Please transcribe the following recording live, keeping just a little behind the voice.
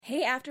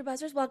Hey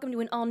AfterBuzzers, welcome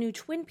to an all-new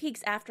Twin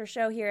Peaks after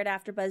show here at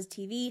AfterBuzz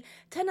TV.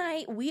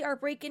 Tonight, we are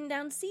breaking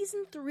down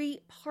Season 3,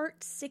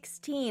 Part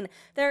 16.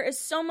 There is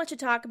so much to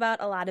talk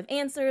about, a lot of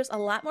answers, a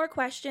lot more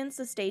questions,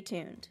 so stay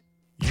tuned.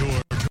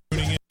 You're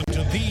tuning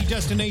into the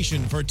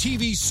destination for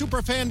TV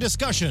superfan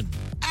discussion,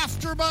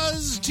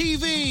 AfterBuzz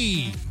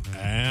TV.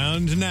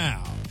 And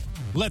now,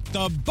 let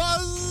the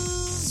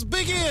buzz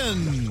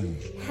begin.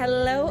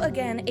 Hello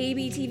again,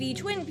 ABTV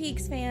Twin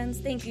Peaks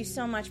fans. Thank you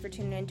so much for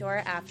tuning into our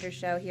after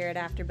show here at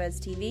AfterBuzz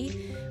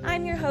TV.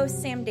 I'm your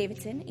host, Sam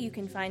Davidson. You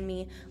can find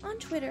me on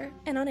Twitter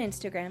and on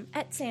Instagram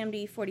at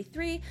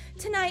SamD43.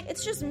 Tonight,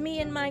 it's just me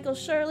and Michael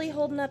Shirley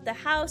holding up the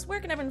house. Where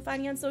can everyone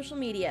find you on social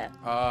media?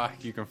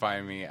 You can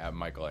find me at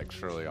Michael X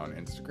Shirley on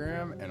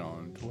Instagram and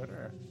on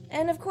Twitter.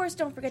 And of course,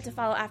 don't forget to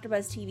follow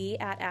AfterBuzz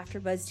TV at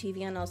AfterBuzz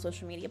TV on all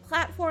social media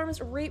platforms.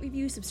 Rate,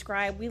 review,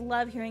 subscribe. We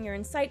love hearing your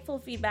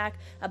insightful feedback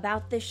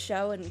about this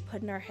show and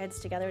putting our heads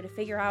together to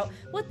figure out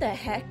what the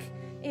heck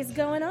is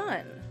going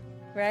on,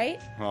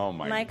 right? Oh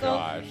my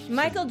gosh.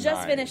 Michael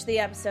just Nice. finished the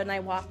episode and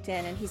I walked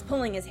in and he's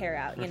pulling his hair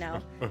out, you know.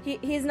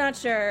 He's not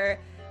sure.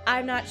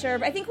 I'm not sure.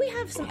 But I think we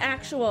have some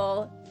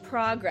actual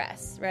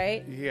progress,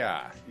 right?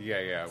 Yeah.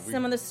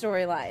 Some of the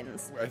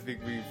storylines. I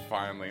think we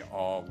finally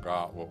all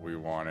got what we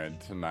wanted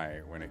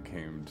tonight when it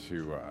came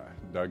to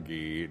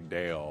Dougie,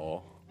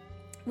 Dale.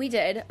 We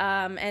did.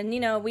 And, you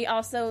know, we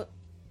also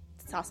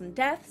saw some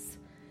deaths.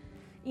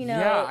 You know,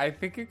 Yeah, I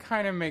think it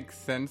kind of makes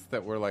sense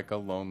that we're like a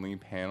lonely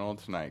panel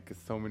tonight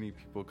because so many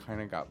people kind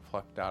of got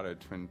plucked out of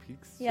Twin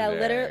Peaks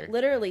today.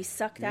 literally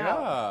sucked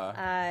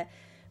out.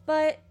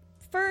 But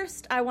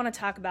first, I want to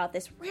talk about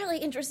this really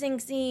interesting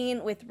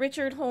scene with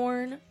Richard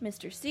Horn,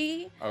 Mr.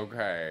 C.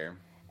 Okay.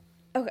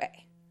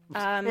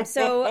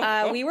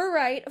 So we were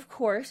right, of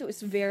course. It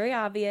was very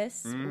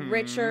obvious. Mm-hmm.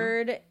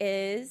 Richard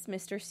is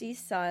Mr. C's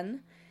son.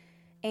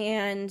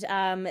 And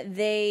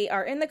they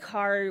are in the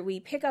car. We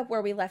pick up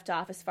where we left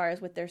off as far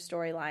as with their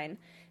storyline.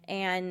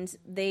 And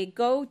they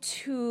go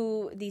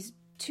to these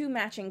two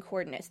matching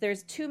coordinates.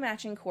 There's two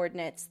matching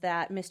coordinates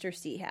that Mr.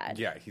 C had.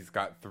 Yeah, he's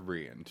got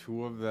 3, and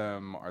 2 of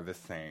them are the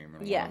same,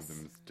 and Yes. one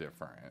of them's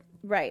different.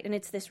 Right, and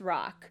it's this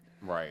rock.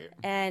 Right.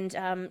 And,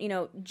 you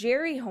know,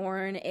 Jerry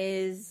Horn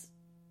is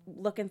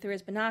looking through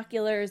his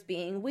binoculars,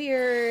 being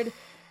weird,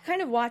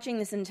 kind of watching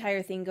this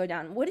entire thing go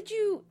down. What did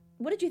you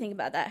think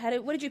about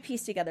that? What did you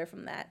piece together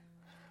from that?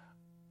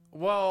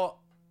 Well,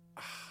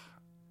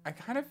 I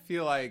kind of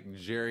feel like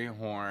Jerry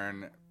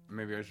Horn,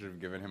 maybe I should have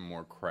given him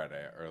more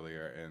credit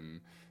earlier in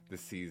the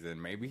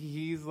season. Maybe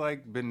he's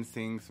like been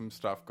seeing some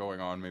stuff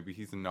going on. Maybe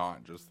he's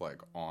not just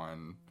like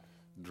on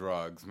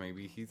drugs.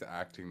 Maybe he's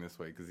acting this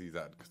way because he's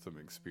had some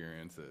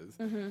experiences.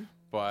 Mm-hmm.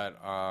 But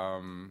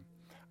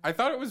I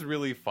thought it was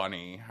really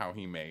funny how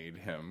he made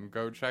him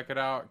go check it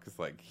out because,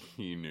 like,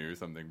 he knew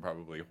something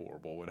probably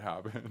horrible would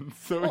happen.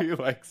 So he,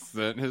 like,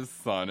 sent his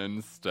son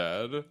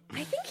instead.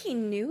 I think he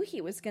knew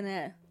he was going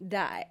to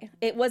die.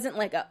 It wasn't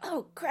like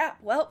oh,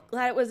 crap, well,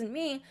 glad it wasn't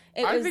me.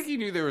 I think he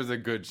knew there was a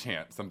good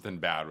chance something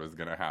bad was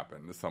going to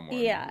happen to someone,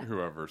 Yeah.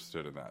 whoever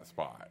stood in that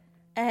spot.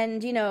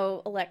 And, you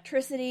know,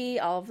 electricity,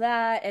 all of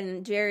that,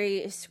 and Jerry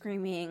is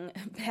screaming,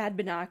 bad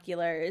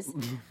binoculars.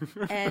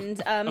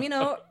 And, you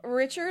know,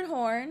 Richard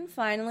Horn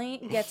finally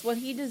gets what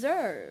he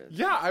deserves.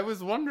 Yeah, I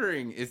was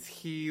wondering, is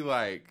he,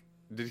 like,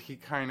 did he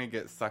kind of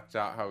get sucked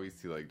out how we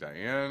see, like,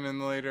 Diane in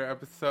the later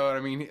episode? I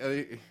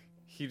mean,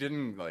 he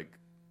didn't, like,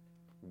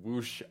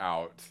 whoosh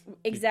out.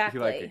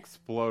 Exactly. He, like,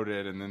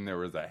 exploded, and then there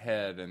was a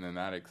head, and then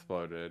that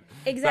exploded.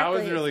 Exactly.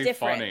 That was really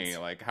Different. funny,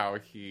 like, how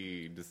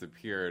he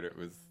disappeared. It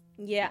was...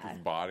 Yeah. His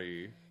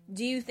body.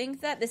 Do you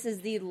think that this is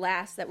the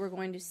last that we're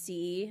going to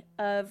see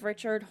of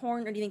Richard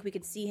Horn, or do you think we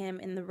could see him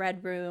in the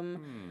Red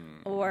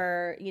Room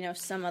or, you know,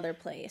 some other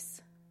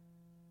place?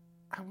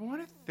 I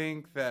want to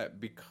think that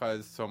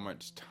because so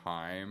much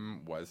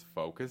time was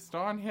focused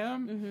on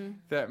him,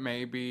 that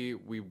maybe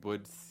we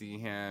would see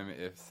him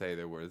if, say,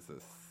 there was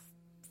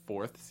a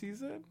 4th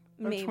season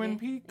of Maybe. Twin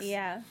Peaks.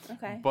 Yeah,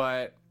 okay.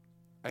 But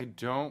I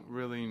don't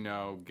really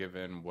know,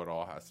 given what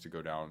all has to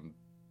go down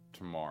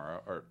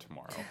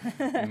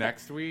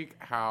next week,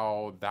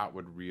 how that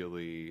would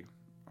really,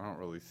 I don't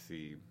really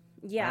see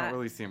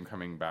him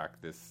coming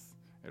back this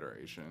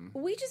iteration.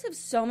 We just have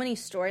so many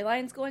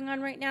storylines going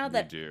on right now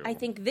that do. I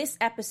think this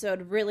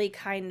episode really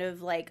kind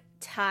of like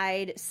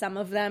tied some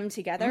of them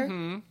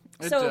together.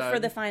 So for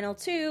the final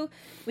 2,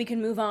 we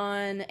can move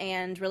on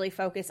and really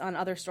focus on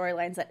other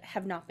storylines that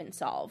have not been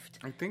solved.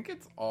 I think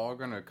it's all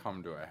going to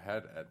come to a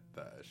head at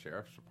the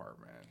sheriff's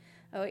department.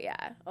 Oh,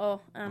 yeah. Oh,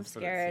 I'm That's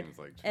what scared. it seems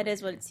like to It me.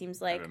 is what it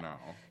seems like. I don't know.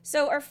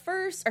 So our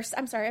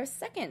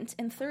second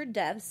and third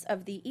deaths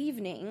of the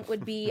evening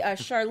would be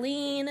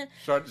Charlene.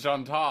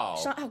 Chantal.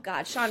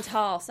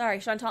 Chantal. Sorry,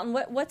 Chantal. And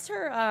what's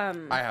her?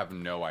 I have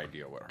no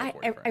idea what her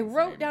boyfriend's I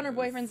wrote name down her is.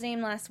 boyfriend's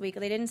name last week.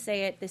 They didn't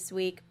say it this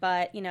week,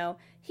 but, you know,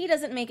 he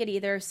doesn't make it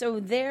either. So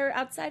they're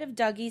outside of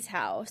Dougie's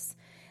house.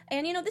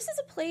 And, this is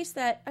a place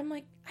that I'm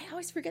like, I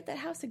always forget that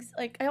house.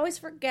 I always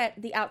forget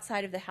the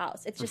outside of the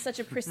house. It's just such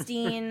a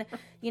pristine,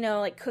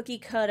 like cookie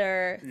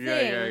cutter thing.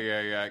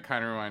 Yeah. It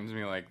kind of reminds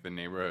me like the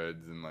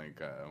neighborhoods and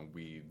like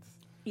Weeds.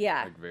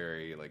 Yeah. Like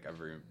very, like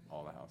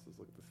all the houses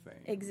look the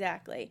same.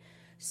 Exactly.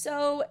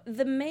 So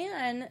the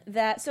man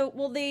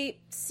they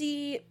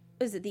see,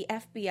 is it the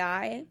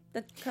FBI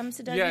that comes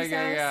to Dougie's house?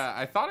 Yeah.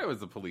 I thought it was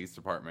the police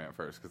department at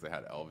first because they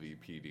had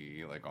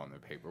LVPD like on the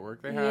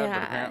paperwork they had,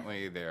 but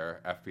apparently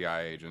they're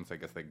FBI agents. I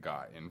guess they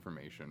got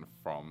information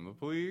from the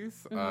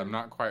police. I'm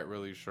not quite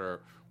really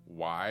sure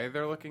why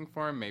they're looking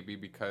for him. Maybe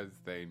because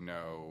they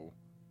know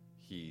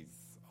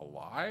he's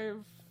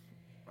alive.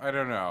 I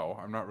don't know.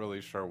 I'm not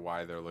really sure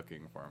why they're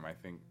looking for him. I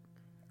think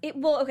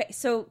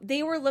so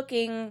they were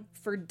looking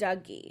for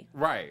Dougie.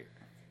 Right.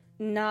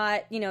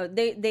 Not,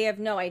 they have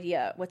no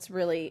idea what's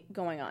really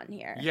going on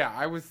here. Yeah,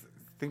 I was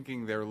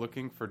thinking they're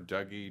looking for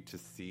Dougie to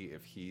see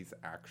if he's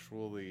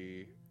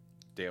actually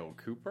Dale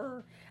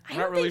Cooper. I'm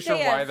not really sure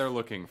why they're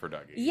looking for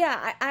Dougie.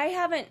 Yeah, I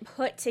haven't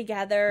put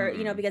together,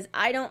 because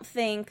I don't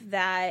think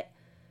that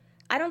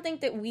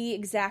we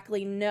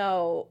exactly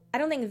know. I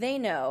don't think they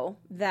know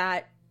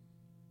that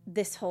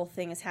this whole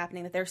thing is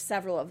happening, that there's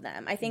several of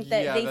them. I think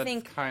that they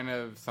think kind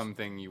of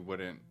something you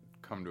wouldn't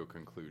come to a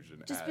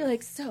conclusion. Just be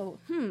like,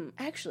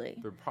 actually,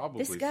 there are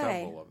probably this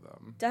guy, several of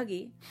them.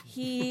 Dougie,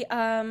 he,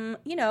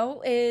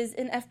 is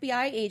an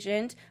FBI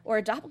agent or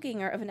a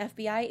doppelganger of an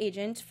FBI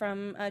agent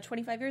from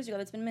 25 years ago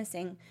that's been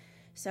missing.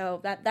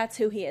 So that's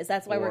who he is.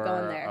 That's why we're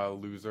going there. A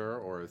loser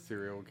or a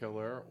serial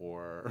killer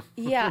or...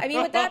 Yeah, I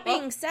mean, with that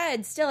being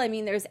said, still, I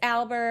mean, there's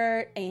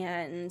Albert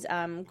and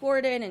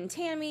Gordon and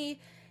Tammy,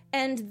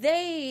 and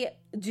they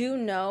do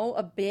know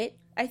a bit,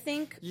 I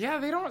think. Yeah,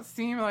 they don't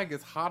seem like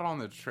as hot on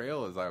the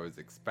trail as I was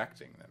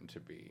expecting them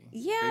to be.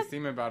 Yeah. They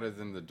seem about as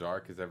in the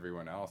dark as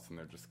everyone else, and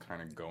they're just kind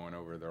of going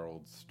over their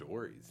old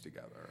stories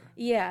together.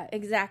 Yeah,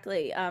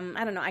 exactly. I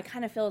don't know. I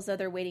kind of feel as though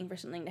they're waiting for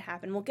something to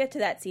happen. We'll get to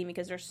that scene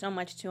because there's so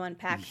much to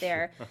unpack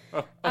there.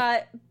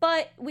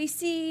 But we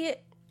see...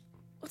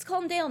 Let's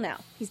call him Dale now.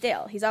 He's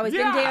Dale. He's always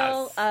been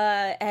Dale.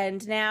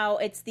 And now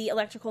it's the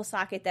electrical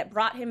socket that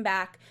brought him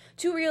back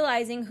to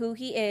realizing who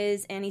he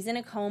is, and he's in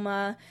a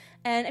coma.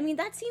 And, I mean,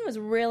 that scene was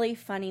really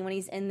funny when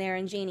he's in there,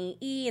 and Janie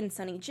E. and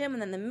Sonny Jim,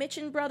 and then the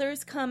Mitchin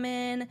brothers come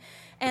in.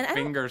 And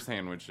finger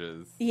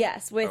sandwiches.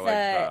 Yes, with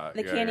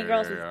the candy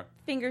girls with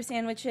finger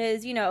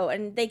sandwiches,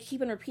 and they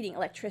keep on repeating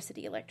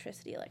electricity,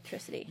 electricity,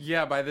 electricity.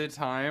 Yeah, by the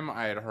time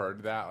I had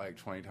heard that like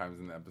 20 times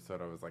in the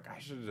episode, I was like, I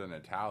should have done a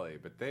tally,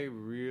 but they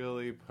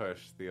really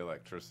pushed the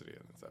electricity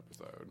in this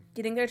episode. Do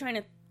you think they're trying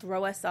to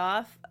throw us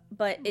off?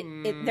 But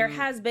there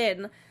has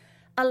been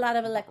a lot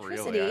of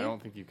electricity. Really, I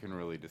don't think you can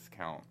really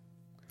discount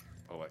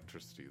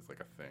electricity is like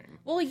a thing.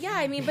 Well, yeah,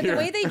 I mean, but the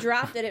way they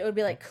dropped it would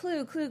be like,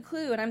 clue, clue,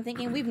 clue, and I'm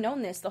thinking, we've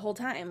known this the whole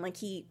time. Like,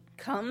 he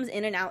comes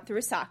in and out through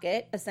a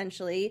socket,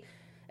 essentially,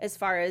 as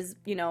far as,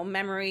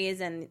 memories,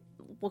 and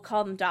we'll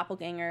call them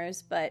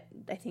doppelgangers, but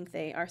I think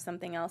they are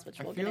something else, which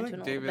we'll get into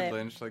in a little bit. David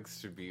Lynch likes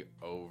to be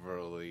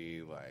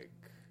overly, like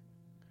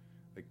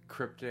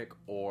cryptic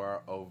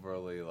or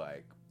overly,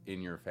 like,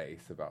 in your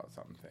face about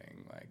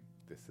something, like,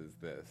 this is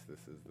this, this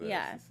is this,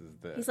 this is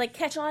this. He's like,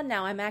 catch on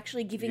now, I'm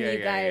actually giving you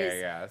guys...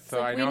 Yeah. So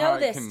like, I know, we know how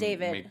this, it can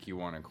David. make you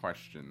want to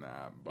question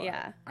that. But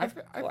yeah, I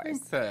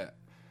think that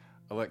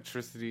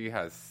electricity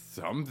has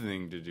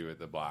something to do with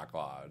the Black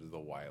Lodge, the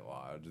White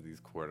Lodge, these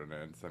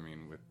coordinates. I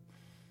mean, with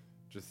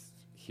just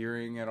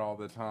hearing it all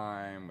the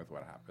time, with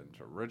what happened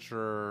to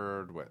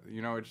Richard,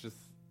 it's just,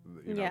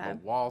 the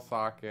wall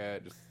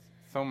socket, just...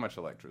 So much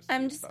electricity.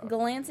 I'm just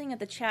glancing at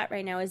the chat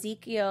right now.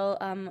 Ezekiel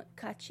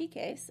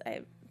Kachikes,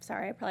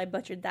 sorry, I probably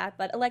butchered that,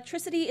 but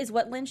electricity is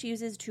what Lynch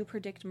uses to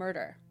predict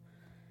murder.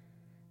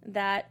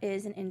 That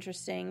is an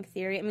interesting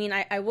theory. I mean,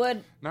 I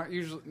would... Not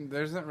usually...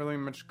 There isn't really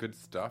much good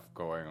stuff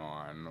going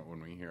on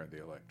when we hear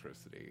the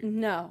electricity.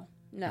 No.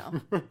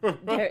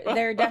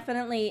 there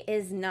definitely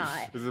is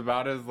not. It's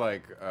about as,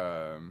 like...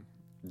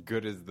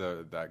 good as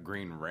that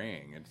green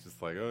ring. It's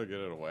just like, oh, get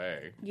it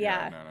away.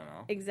 Yeah,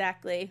 no.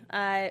 Exactly.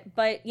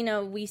 But,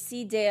 we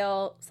see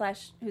Dale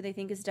 / who they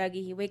think is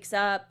Dougie. He wakes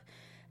up,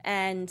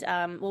 and,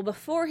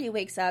 before he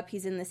wakes up,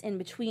 he's in this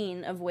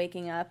in-between of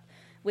waking up,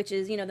 which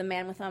is, the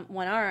man with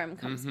one arm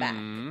comes back.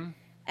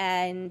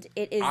 And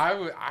it is...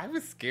 I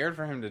was scared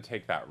for him to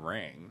take that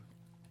ring.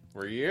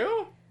 Were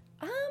you?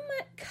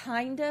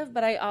 Kind of,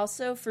 but I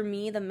also, for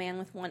me, the man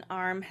with one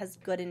arm has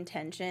good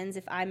intentions.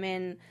 If I'm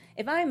in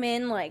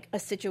like a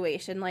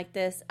situation like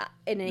this,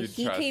 and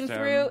he came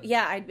through,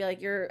 yeah, I'd be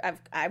like,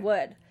 I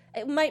would.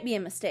 It might be a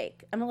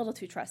mistake. I'm a little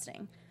too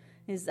trusting.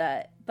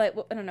 But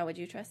I don't know. Would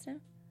you trust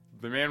him?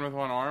 The man with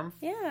one arm?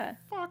 Yeah.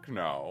 Fuck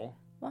no.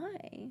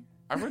 Why?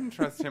 I wouldn't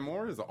trust him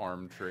or his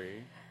arm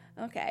tree.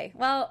 Okay,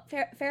 well,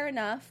 fair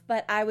enough,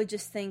 but I would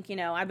just think,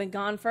 I've been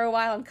gone for a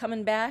while, I'm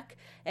coming back,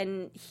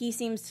 and he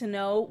seems to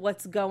know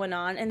what's going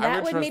on, and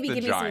that would maybe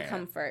give me some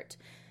comfort.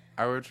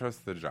 I would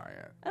trust the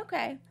giant.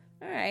 Okay,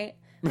 all right.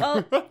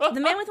 Well,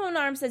 the man with one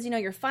arm says,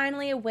 you're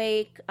finally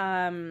awake,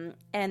 and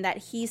that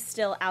he's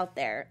still out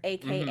there,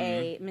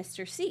 a.k.a.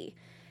 Mr. C.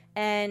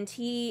 And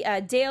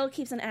Dale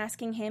keeps on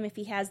asking him if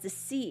he has the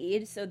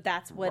seed, so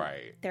that's what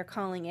they're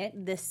calling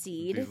it, the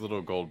seed. These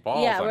little gold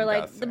balls. Yeah, we're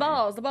like, guessing. the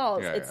balls.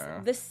 Yeah, it's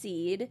the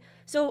seed.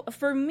 So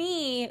for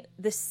me,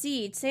 the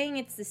seed, saying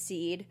it's the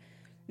seed,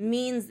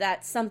 means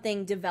that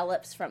something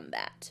develops from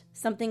that.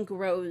 Something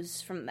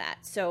grows from that.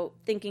 So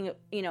thinking,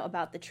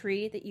 about the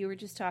tree that you were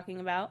just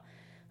talking about,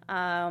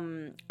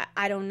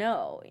 I don't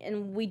know.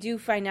 And we do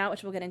find out,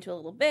 which we'll get into a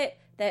little bit,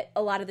 that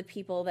a lot of the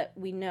people that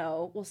we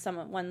know,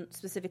 one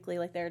specifically,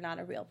 like, they're not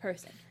a real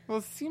person. Well,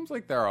 it seems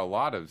like there are a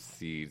lot of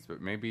seeds,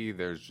 but maybe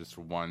there's just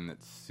one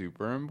that's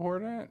super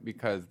important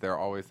because they're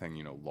always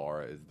saying,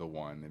 Laura is the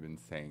one. They've been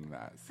saying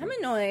that since, I'm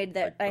annoyed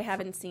that I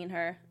haven't seen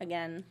her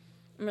again.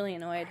 I'm really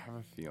annoyed. I have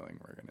a feeling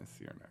we're going to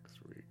see her next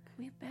week.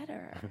 We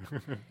better.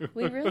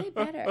 We really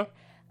better.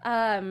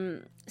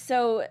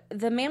 So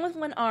the man with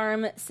one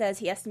arm says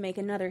he has to make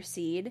another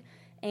seed,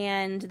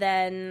 and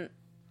then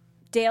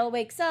Dale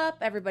wakes up,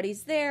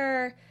 everybody's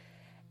there,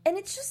 and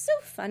it's just so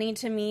funny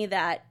to me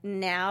that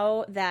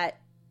now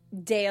that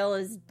Dale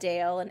is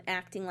Dale and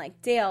acting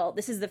like Dale,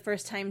 this is the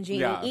first time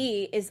Janie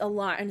E is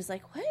alarmed and is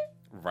like, what?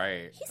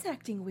 Right. He's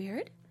acting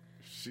weird.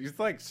 She's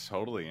like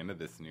totally into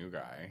this new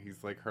guy.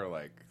 He's like her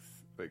like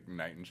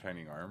knight in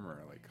shining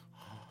armor. Like,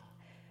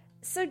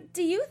 so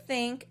do you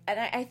think, and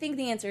I think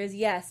the answer is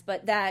yes,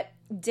 but that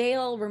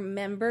Dale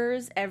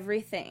remembers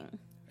everything?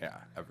 Yeah,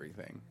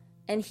 everything.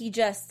 And he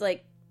just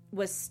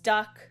was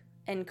stuck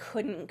and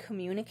couldn't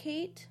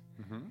communicate?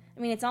 Mm-hmm. I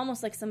mean, it's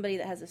almost like somebody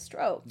that has a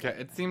stroke. Yeah,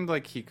 it seemed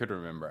like he could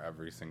remember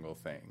every single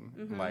thing.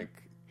 Mm-hmm.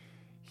 Like,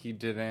 he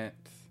didn't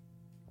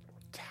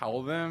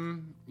tell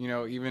them,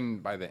 even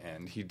by the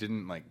end, he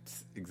didn't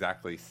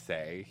exactly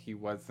say he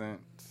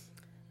wasn't.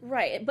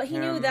 Right, but he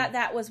knew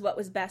that was what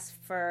was best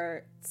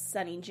for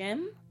Sonny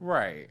Jim.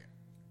 Right.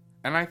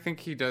 And I think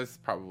he does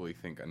probably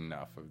think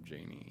enough of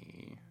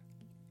Janie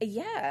E.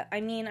 Yeah,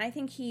 I mean, I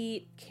think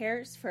he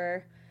cares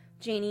for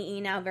Janie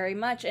E now very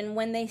much. And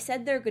when they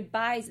said their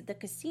goodbyes at the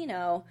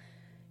casino,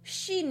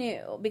 she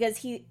knew because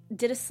he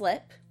did a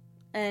slip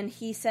and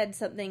he said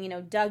something,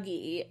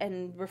 Dougie,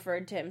 and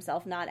referred to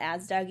himself not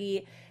as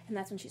Dougie. And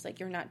that's when she's like,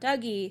 you're not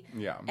Dougie.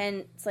 Yeah.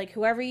 And it's like,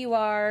 whoever you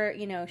are,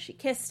 she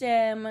kissed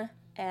him.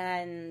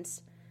 And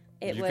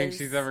Do you think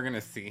she's ever going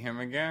to see him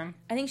again?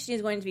 I think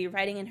she's going to be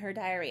writing in her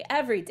diary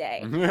every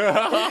day,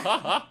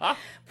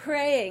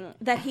 praying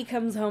that he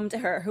comes home to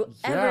her,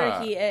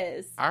 whoever he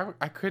is.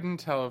 I couldn't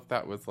tell if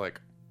that was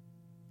like,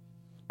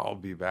 I'll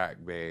be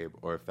back, babe,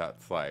 or if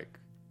that's like,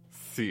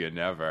 see you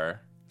never.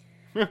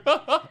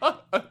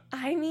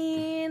 I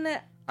mean,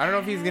 I don't know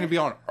if he's going to be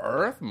on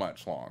Earth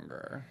much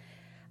longer.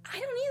 I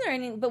don't either. I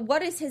mean, but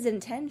what is his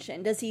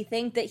intention? Does he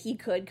think that he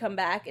could come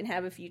back and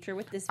have a future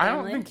with this family? I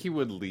don't think he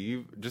would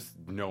leave just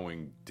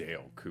knowing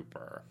Dale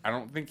Cooper. I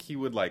don't think he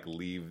would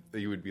leave.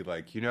 He would be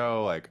like,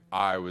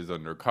 I was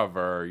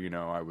undercover,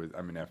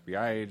 I'm an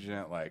FBI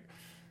agent, I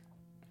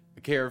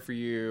care for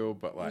you,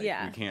 but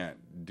we can't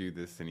do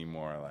this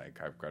anymore.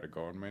 I've got to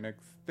go on my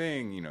next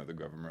thing. The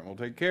government will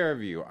take care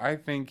of you. I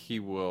think he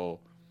will.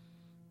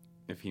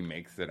 If he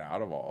makes it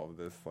out of all of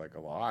this,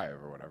 alive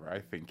or whatever, I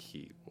think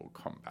he will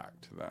come back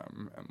to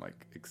them and,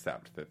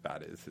 accept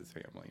that is his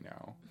family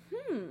now.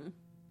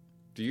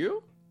 Do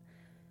you?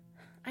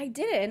 I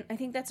didn't. I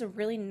think that's a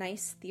really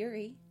nice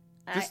theory.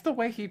 Just the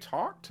way he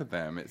talked to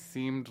them, it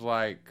seemed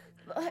like...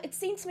 It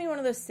seems to me one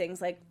of those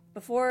things,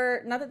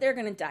 before, not that they're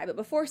going to die, but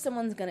before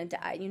someo's going to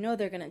die,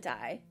 they're going to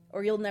die,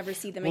 or you'll never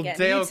see them again.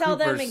 Dale you tell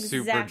Cooper's them exactly,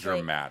 super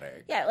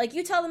dramatic. Yeah,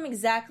 you tell them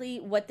exactly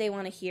what they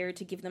want to hear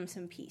to give them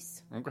some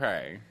peace.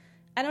 Okay.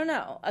 I don't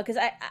know, because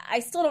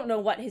I still don't know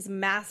what his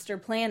master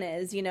plan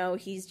is. He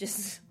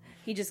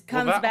just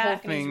comes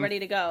back and he's ready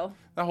to go.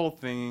 The whole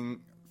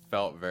thing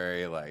felt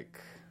very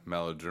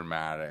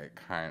melodramatic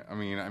kind. I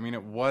mean,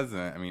 it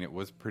wasn't. I mean, it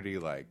was pretty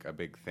a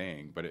big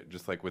thing, but it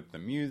just with the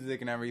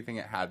music and everything,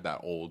 it had that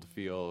old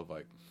feel of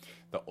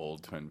the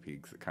old Twin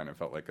Peaks. It kind of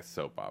felt like a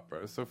soap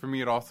opera. So for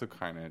me, it also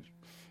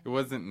it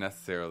wasn't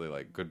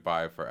necessarily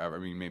goodbye forever. I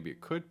mean, maybe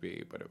it could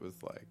be, but it was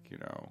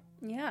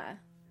yeah.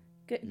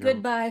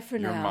 Goodbye for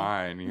now. You're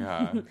mine,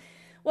 yeah.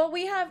 Well,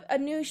 we have a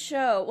new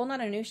show. Well,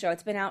 not a new show.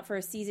 It's been out for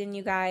a season,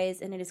 you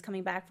guys, and it is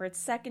coming back for its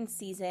second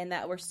season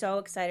that we're so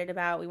excited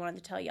about. We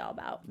wanted to tell y'all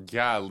about.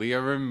 Yeah, Leah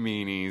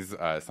Remini's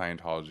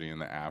Scientology in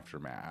the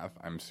Aftermath.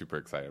 I'm super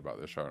excited about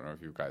this show. I don't know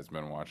if you guys have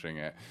been watching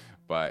it,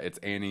 but it's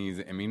Annie's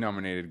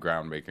Emmy-nominated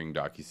groundbreaking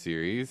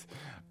docuseries,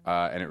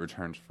 and it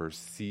returns for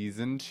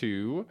season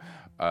 2.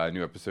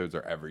 New episodes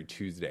are every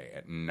Tuesday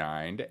at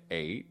 9 to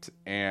 8,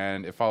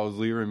 and it follows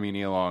Leah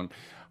Remini along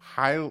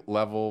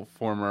high-level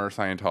former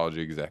Scientology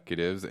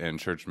executives and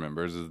church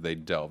members as they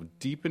delve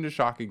deep into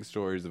shocking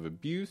stories of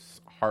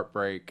abuse,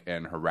 heartbreak,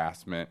 and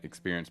harassment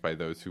experienced by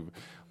those who've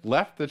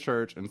left the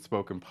church and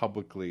spoken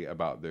publicly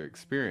about their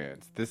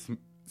experience. This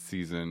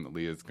season,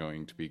 Leah's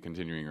going to be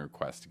continuing her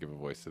quest to give a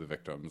voice to the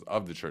victims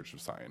of the Church of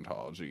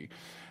Scientology.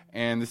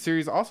 And the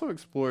series also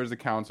explores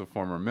accounts of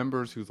former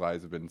members whose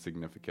lives have been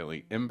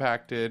significantly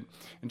impacted.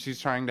 And she's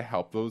trying to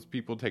help those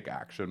people take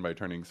action by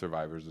turning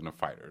survivors into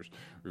fighters,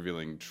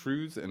 revealing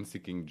truths and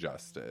seeking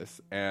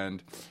justice.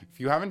 And if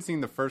you haven't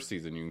seen the first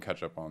season, you can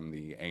catch up on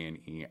the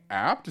A&E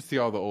app to see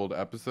all the old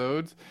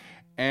episodes.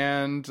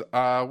 And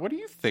what do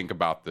you think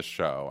about the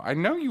show? I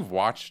know you've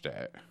watched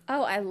it.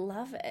 Oh, I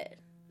love it.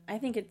 I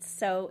think it's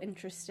so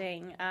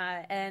interesting.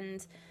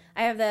 And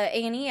I have the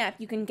A&E app.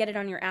 You can get it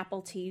on your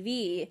Apple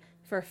TV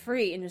for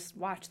free and just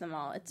watch them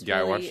all. It's Yeah,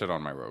 really, I watched it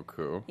on my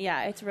Roku.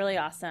 Yeah, it's really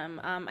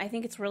awesome. I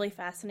think it's really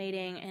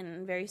fascinating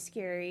and very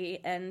scary.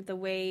 And the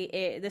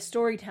way the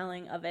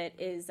storytelling of it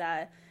is,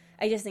 I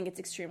just think it's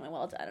extremely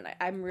well done. And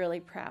I'm really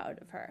proud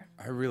of her.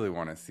 I really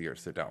want to see her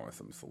sit down with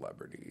some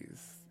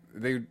celebrities.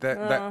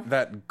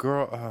 That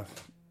girl,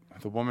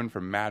 the woman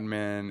from Mad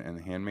Men and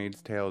The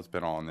Handmaid's Tale has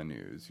been all in the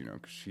news, you know,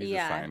 because she's a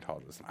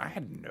Scientologist. And I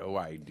had no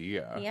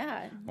idea.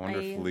 Yeah. I wonder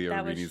if Leah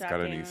Remini's got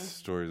any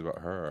stories about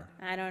her.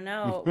 I don't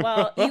know.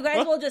 Well, you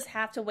guys will just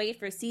have to wait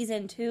for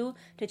season 2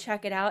 to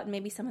check it out, and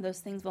maybe some of those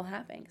things will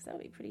happen, because that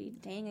would be pretty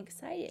dang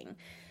exciting.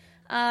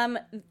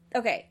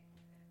 Okay.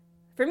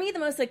 For me, the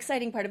most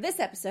exciting part of this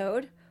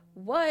episode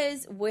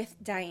was with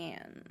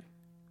Diane.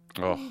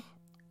 Oh,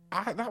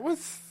 that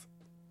was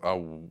a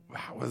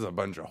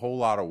whole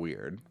lot of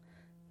weird.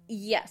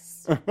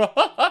 Yes.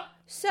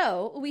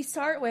 So we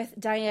start with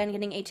Diane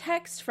getting a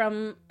text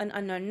from an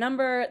unknown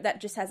number that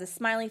just has a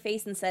smiley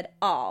face and said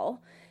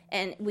all.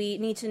 And we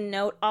need to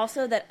note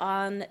also that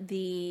on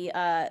the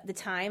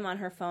time on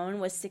her phone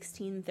was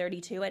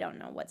 16:32. I don't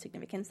know what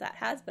significance that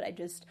has, but I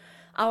just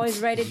always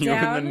write it down. You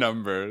and the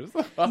numbers.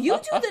 You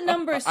do the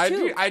numbers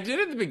too. I did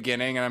at the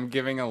beginning, and I'm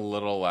giving a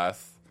little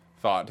less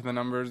thought to the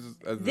numbers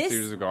as the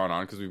series has gone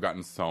on, because we've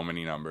gotten so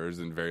many numbers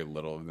and very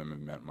little of them have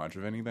meant much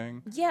of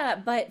anything. Yeah,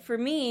 but for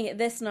me,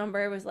 this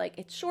number was like,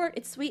 it's short,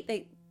 it's sweet.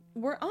 They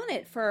were on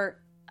it for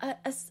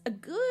a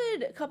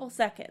good couple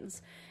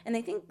seconds, and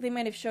I think they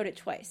might have showed it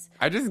twice.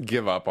 I just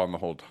give up on the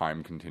whole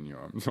time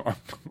continuum. So I'm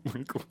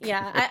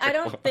yeah, I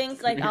don't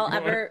think like I'll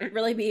ever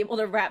really be able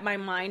to wrap my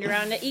mind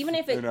around it, even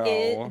if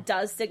it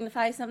does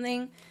signify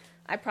something.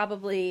 I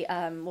probably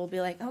will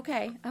be like,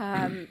 okay,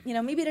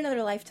 maybe in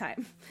another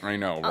lifetime. I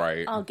know,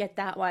 right? I'll get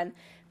that one.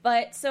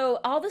 But so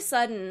all of a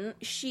sudden,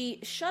 she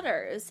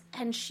shudders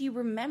and she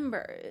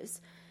remembers.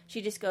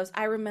 She just goes,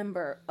 I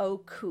remember, oh,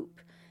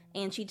 Coop.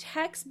 And she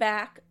texts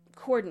back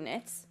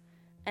coordinates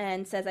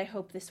and says, I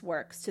hope this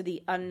works, to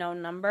the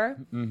unknown number.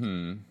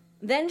 Mm-hmm.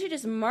 Then she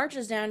just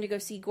marches down to go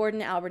see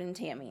Gordon, Albert, and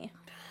Tammy.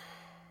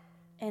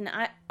 And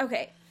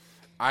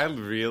I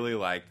really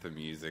liked the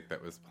music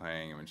that was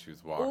playing when she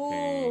was walking.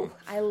 Ooh,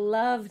 I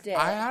loved it.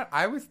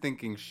 I was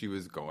thinking she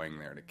was going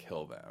there to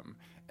kill them.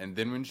 And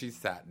then when she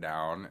sat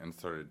down and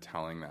started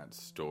telling that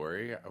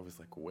story, I was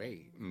like,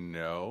 wait,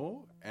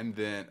 no? And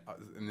then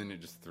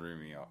it just threw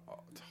me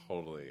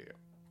totally.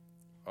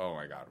 Oh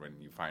my God, when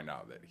you find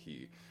out that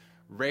he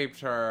raped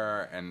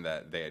her and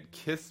that they had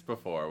kissed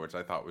before, which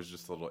I thought was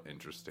just a little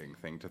interesting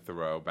thing to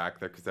throw back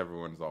there, because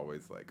everyone's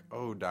always like,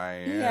 oh,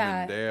 Diane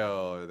and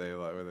Dale, were they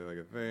like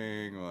a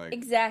thing? Like,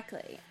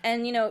 exactly.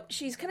 And,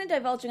 she's kind of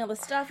divulging all this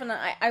stuff, and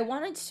I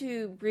wanted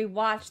to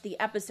rewatch the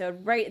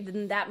episode right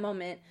in that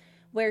moment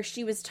where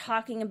she was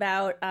talking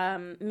about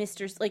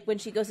when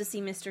she goes to see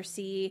Mr.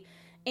 C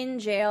in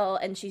jail,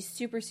 and she's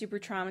super, super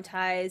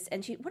traumatized,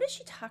 and what did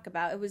she talk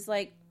about? It was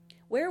like,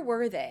 where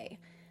were they?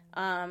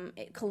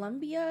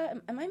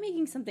 Colombia? Am I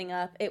making something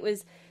up?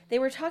 They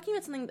were talking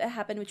about something that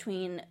happened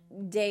between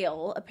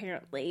Dale,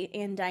 apparently,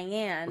 and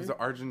Diane. Was it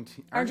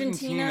Argentina?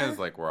 Argentina is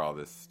like where all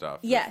this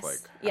stuff is like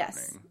happening.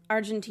 Yes,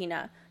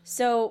 Argentina.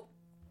 So,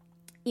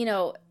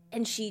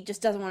 and she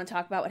just doesn't want to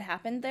talk about what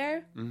happened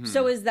there. Mm-hmm.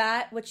 So is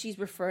that what she's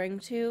referring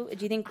to?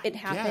 Do you think it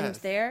happened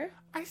there?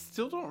 I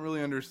still don't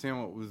really understand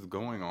what was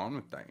going on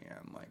with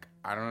Diane. Like,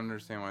 I don't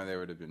understand why there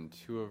would have been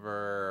two of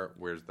her.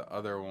 Where's the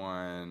other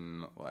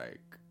one?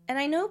 Like... And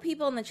I know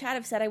people in the chat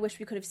have said, I wish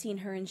we could have seen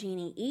her and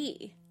Jeannie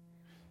E.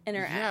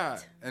 interact. Yeah,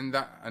 and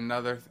that I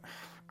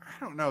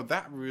don't know.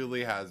 That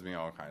really has me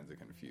all kinds of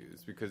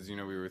confused, because,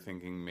 we were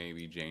thinking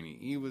maybe Janie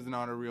E was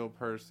not a real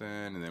person,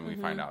 and then we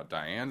find out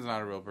Diane's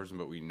not a real person,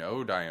 but we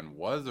know Diane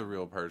was a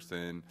real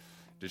person.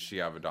 Does she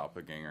have a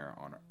doppelganger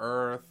on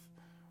Earth?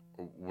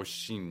 Was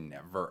she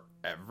never,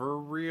 ever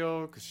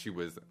real? Because she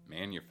was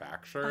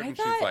manufactured, and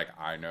she's like,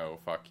 I know,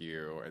 fuck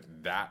you.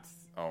 That's...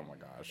 Oh my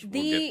gosh,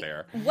 we'll get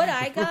there. What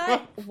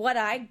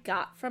I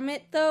got from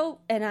it, though,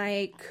 and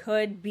I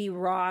could be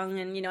wrong,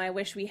 and I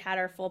wish we had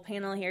our full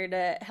panel here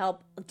to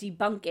help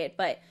debunk it,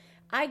 but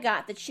I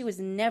got that she was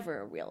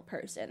never a real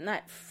person.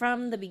 That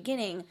from the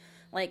beginning,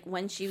 like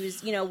when she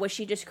was, was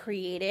she just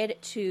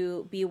created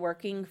to be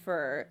working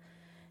for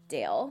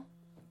Dale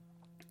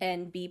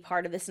and be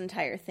part of this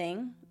entire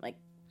thing? Like,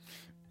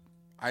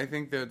 I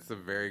think that's a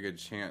very good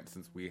chance,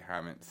 since we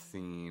haven't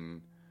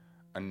seen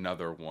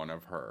another one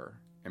of her.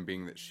 And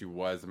being that she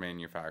was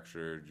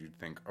manufactured, you'd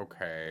think,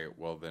 okay,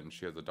 well then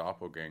she has a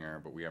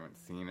doppelganger, but we haven't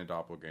seen a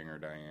doppelganger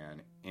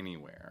Diane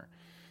anywhere.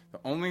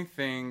 The only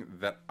thing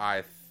that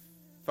I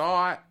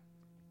thought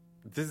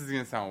this is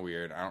going to sound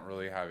weird. I don't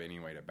really have any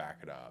way to back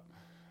it up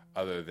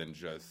other than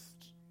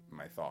just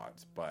my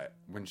thoughts. But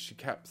when she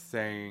kept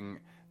saying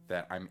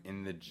that I'm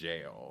in the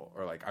jail,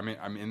 or like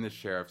I'm in the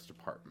sheriff's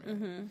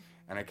department,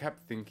 and I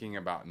kept thinking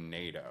about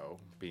Nato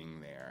being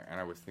there, and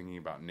I was thinking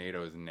about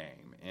Nato's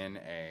name,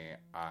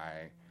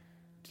 Naido.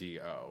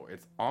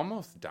 It's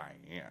almost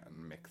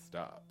Diane mixed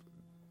up,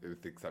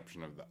 with the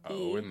exception of the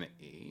O and the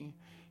E.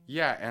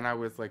 Yeah, and I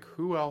was like,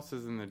 who else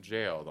is in the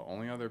jail? The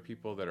only other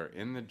people that are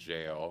in the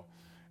jail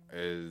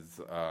is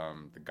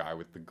the guy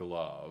with the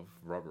glove,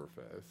 Rubber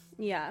Fist.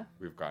 Yeah.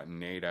 We've got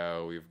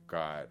NATO. We've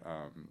got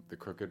the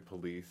crooked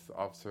police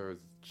officer, is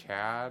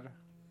Chad.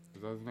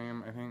 Is that his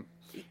name, I think?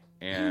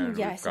 And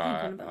yes, we've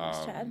I think got one of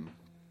them is Chad.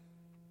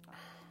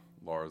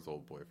 Laura's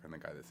old boyfriend, the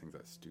guy that sings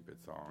that stupid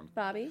song.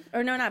 Bobby?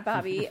 Or no, not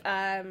Bobby.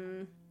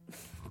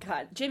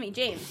 God,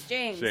 James.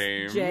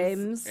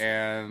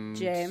 And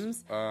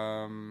James.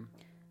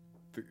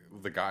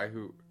 The guy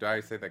who, did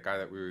I say that guy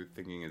that we were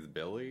thinking is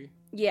Billy?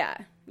 Yeah.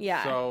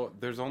 So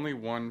there's only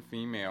one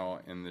female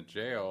in the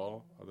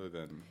jail, other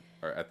than,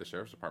 or at the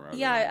sheriff's department.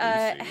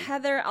 Yeah,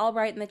 Heather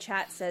Albright in the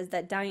chat says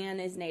that Diane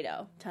is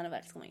NATO. Ton of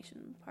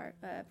exclamation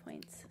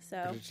points.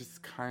 So But I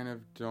just kind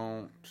of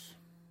don't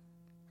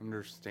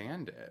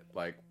understand it.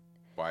 Like,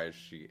 why is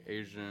she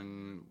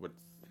Asian?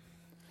 What's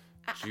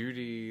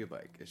Judy?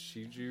 Like, is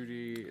she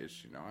Judy? Is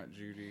she not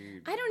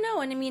Judy? I don't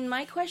know. And I mean,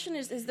 my question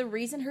is the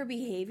reason her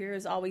behavior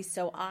is always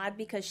so odd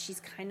because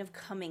she's kind of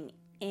coming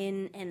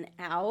in and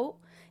out,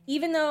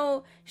 even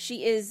though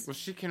she is. Well,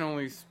 she can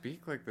only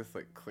speak like this,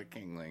 like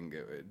clicking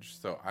language.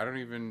 So I don't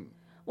even.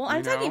 Well,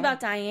 I'm talking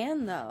about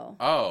Diane though.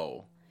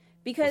 Oh,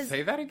 because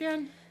say that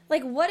again.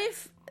 Like, what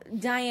if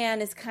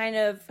Diane is kind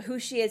of who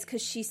she is?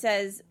 Because she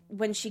says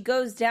when she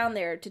goes down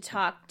there to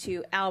talk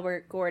to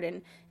Albert,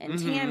 Gordon, and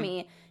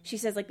Tammy, she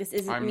says like, "This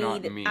isn't me.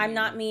 I'm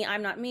not me.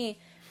 I'm not me."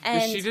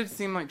 And she did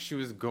seem like she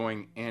was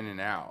going in and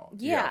out.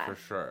 Yeah, for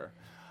sure.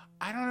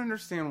 I don't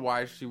understand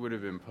why she would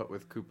have been put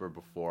with Cooper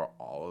before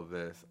all of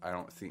this. I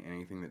don't see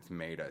anything that's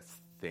made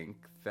us think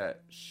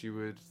that she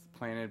was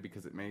planted,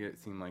 because it made it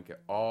seem like it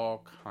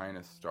all kind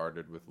of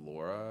started with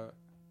Laura.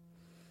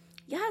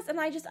 Yes, and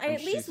I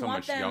at least so want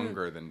much them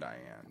younger than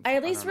Diane. So I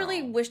at least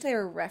really wish they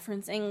were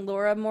referencing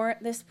Laura more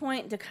at this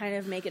point to kind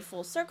of make it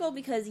full circle,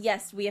 because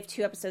yes, we have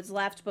 2 episodes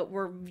left, but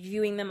we're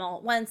viewing them all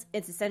at once.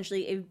 It's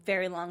essentially a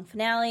very long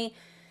finale.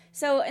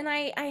 So, and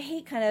I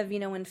hate kind of,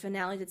 when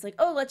finales, it's like,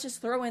 oh, let's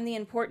just throw in the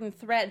important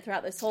thread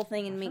throughout this whole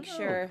thing and make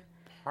sure.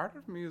 Part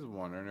of me is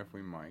wondering if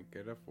we might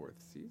get a 4th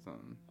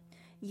season.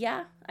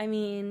 Yeah, I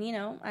mean,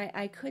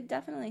 I could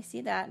definitely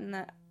see that, and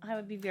that I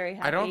would be very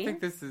happy. I don't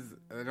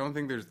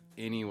think there's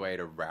any way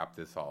to wrap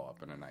this all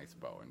up in a nice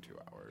bow in 2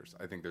 hours.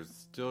 I think there's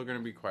still going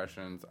to be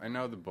questions. I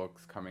know the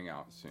book's coming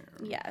out soon.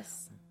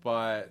 Yes.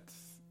 But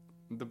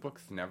the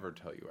books never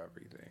tell you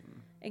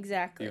everything.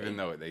 Exactly. Even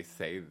though they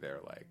say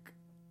they're like,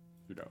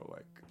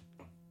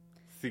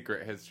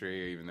 secret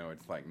history, even though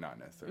it's like not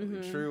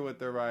necessarily true what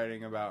they're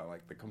writing about,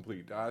 like the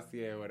complete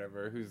dossier or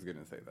whatever. Who's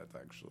gonna say that's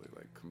actually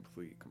like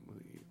complete?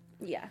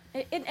 Yeah,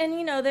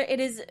 it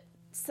is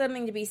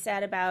something to be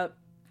said about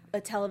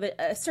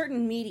a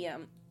certain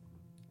medium,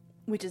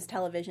 which is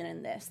television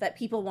in this, that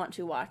people want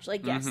to watch.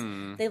 Like, yes,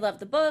 they love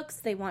the books,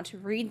 they want to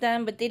read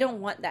them, but they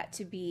don't want that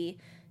to be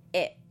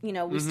it.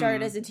 We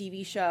started as a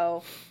TV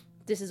show.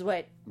 This is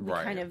what we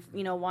kind of,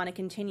 want to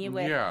continue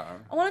with. Yeah.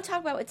 I want to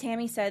talk about what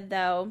Tammy said,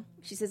 though.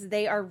 She says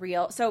they are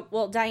real.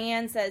 So,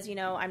 Diane says,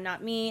 I'm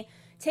not me,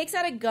 takes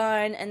out a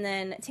gun, and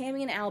then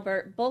Tammy and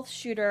Albert both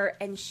shoot her,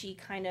 and she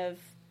kind of,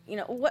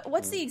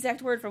 what's the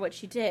exact word for what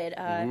she did?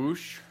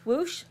 Whoosh.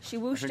 Whoosh? She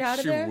whooshed out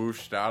of there? She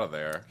whooshed out of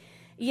there.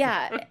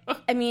 Yeah.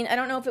 I mean, I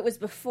don't know if it was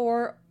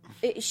before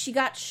she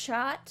got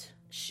shot.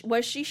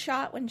 Was she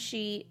shot when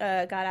she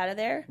got out of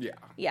there? Yeah.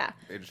 Yeah.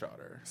 They shot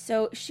her.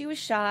 So she was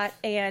shot,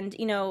 and,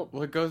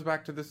 Well, it goes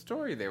back to the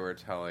story they were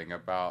telling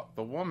about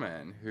the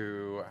woman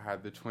who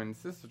had the twin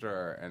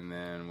sister, and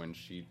then when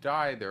she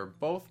died, they were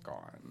both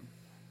gone.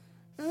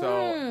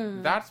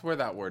 So that's where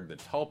that word, the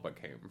tulpa,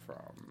 came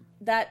from.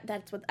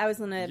 That's what I was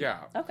gonna...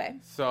 Yeah. Okay.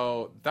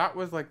 So that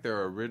was like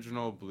their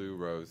original Blue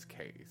Rose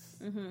case.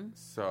 Mm-hmm.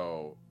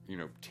 So,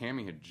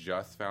 Tammy had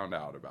just found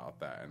out about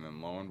that, and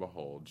then lo and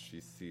behold, she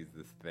sees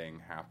this thing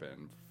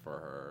happen for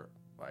her,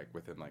 like,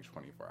 within,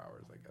 24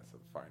 hours, I guess, of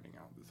finding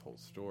out this whole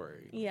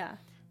story. Yeah.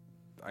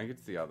 I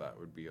could see how that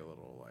would be a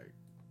little,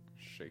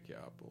 shake you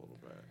up a little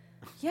bit.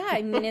 Yeah,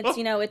 I mean, it's,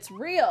 it's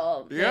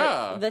real.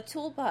 Yeah. The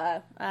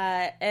tulpa.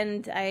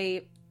 And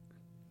I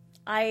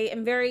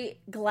am very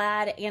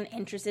glad and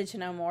interested to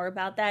know more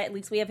about that. At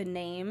least we have a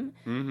name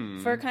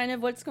for kind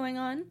of what's going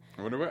on.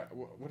 What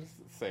does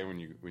it say when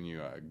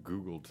you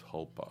Google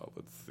tulpa?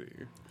 Let's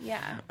see.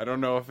 Yeah. I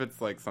don't know if it's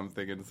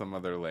something in some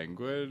other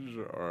language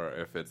or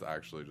if it's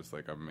actually just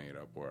a made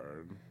up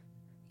word.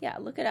 Yeah,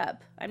 look it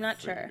up. I'm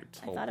not sure.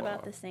 Tulpa. I thought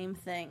about the same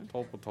thing.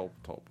 Tulpa.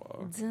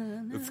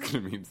 It's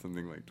gonna mean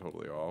something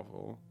totally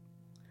awful.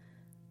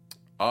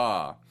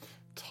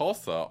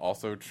 Tulsa,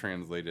 also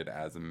translated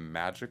as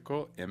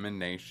magical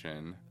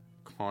emanation,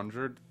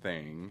 conjured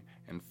thing,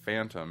 and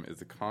phantom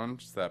is a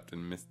concept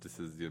in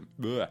mysticism.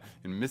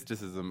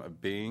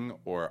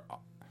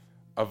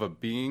 Of a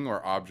being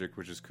or object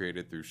which is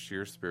created through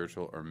sheer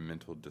spiritual or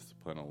mental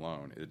discipline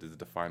alone. It is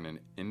defined in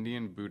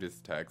Indian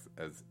Buddhist texts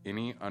as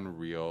any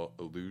unreal,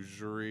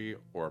 illusory,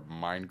 or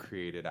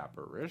mind-created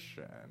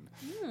apparition.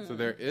 So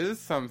there is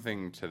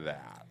something to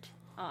that.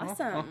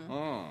 Awesome.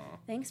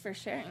 Thanks for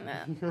sharing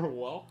that. You're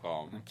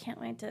welcome.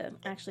 Can't wait to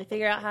actually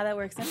figure out how that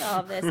works into all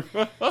of this.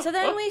 So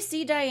then we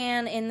see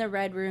Diane in the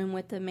red room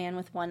with the man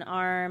with one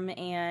arm,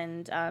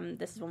 and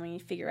this is when we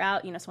figure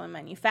out, someone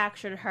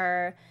manufactured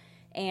her.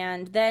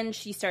 And then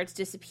she starts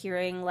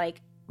disappearing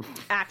like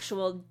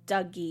actual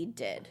Dougie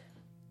did.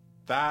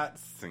 That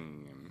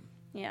scene.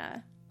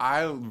 Yeah.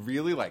 I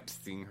really liked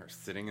seeing her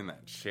sitting in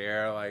that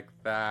chair like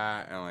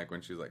that. And like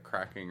when she was like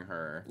cracking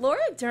her.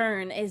 Laura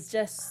Dern is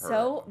just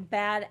so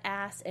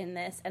badass in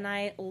this. And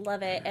I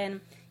love it.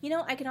 And,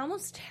 I can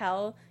almost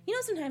tell,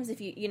 sometimes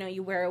if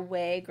you wear a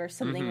wig or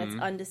something that's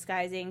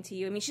undisguising to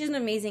you. I mean, she's an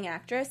amazing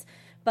actress.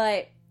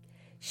 But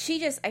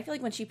I feel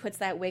like when she puts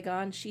that wig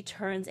on, she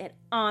turns it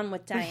on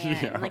with Diane.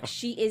 Yeah. Like,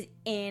 she is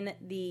in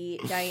the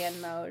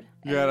Diane mode.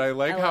 Yeah, and I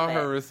like how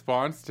her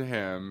response to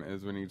him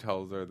is when he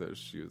tells her that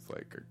she was,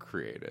 like,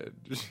 created.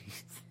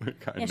 She's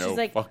like, I know, she's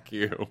like, fuck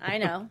you. I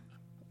know,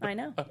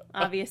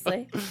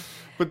 obviously.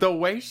 But the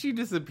way she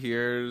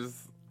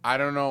disappears, I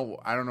don't know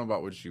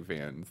about what you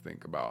fans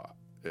think about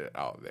it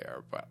out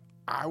there, but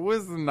I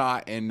was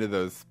not into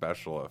those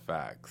special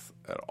effects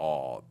at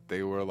all.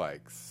 They were,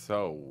 like,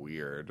 so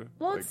weird.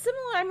 Well, it's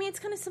similar. I mean, it's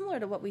kind of similar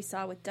to what we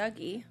saw with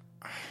Dougie.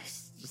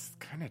 It's just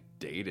kind of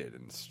dated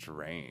and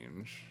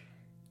strange.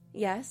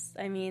 Yes,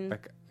 I mean...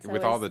 Like,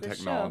 with all the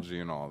technology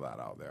and all that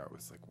out there, I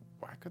was like,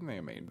 why couldn't they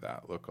have made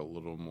that look a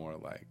little more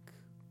like...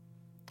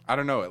 I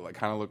don't know. It like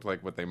kind of looked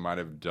like what they might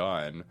have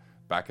done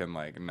back in,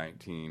 like,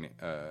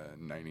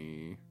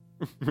 1990...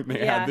 when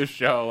they had this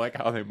show, like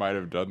how they might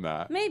have done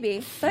that.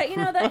 Maybe. But,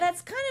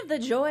 that's kind of the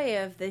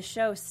joy of this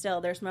show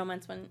still. There's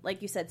moments when,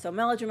 like you said, so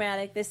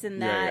melodramatic, this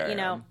and that,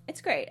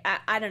 It's great.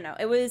 I don't know.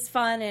 It was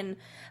fun, and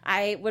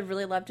I would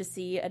really love to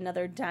see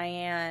another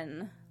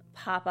Diane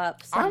pop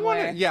up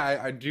somewhere.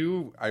 I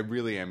do. I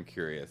really am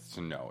curious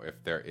to know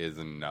if there is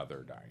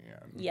another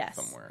Diane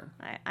somewhere.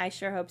 I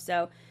sure hope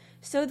so.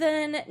 So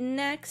then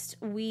next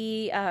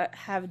we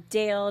have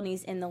Dale, and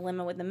he's in the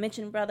limo with the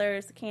Mitchum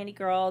brothers, the Candy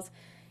Girls.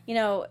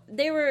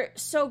 They were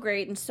so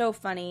great and so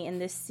funny in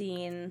this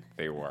scene.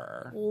 They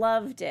were.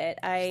 Loved it.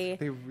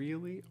 They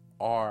really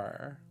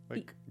are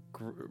like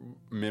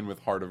men with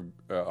heart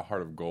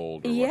of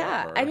gold. Or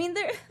whatever. I mean,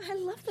 I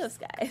love those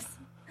guys.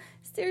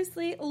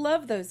 Seriously,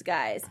 love those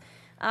guys.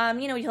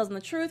 He tells them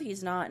the truth.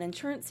 He's not an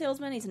insurance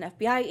salesman. He's an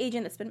FBI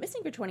agent that's been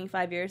missing for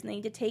 25 years, and they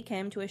need to take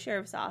him to a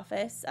sheriff's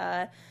office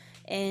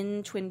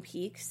in Twin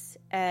Peaks,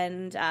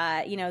 and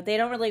they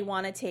don't really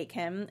want to take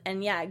him,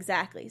 and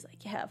exactly, he's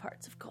like, you have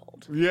hearts of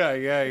gold, we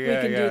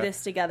can do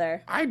this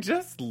together. I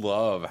just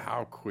love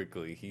how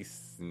quickly he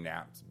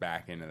snaps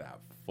back into that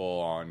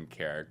full-on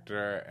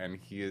character, and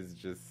he is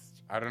just,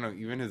 I don't know,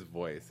 even his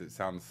voice, it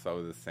sounds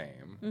so the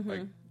same.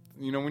 Like,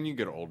 when you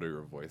get older,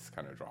 your voice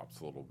kind of drops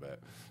a little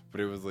bit,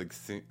 but it was like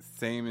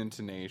same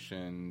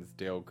intonations,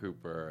 Dale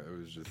Cooper, it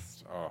was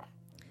just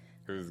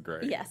it was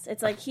great. Yes,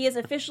 it's like he is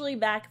officially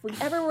back. If we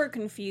ever were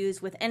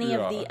confused with any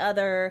of the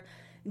other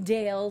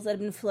Dales that have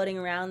been floating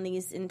around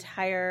these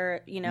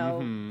entire,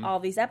 all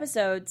these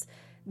episodes,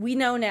 we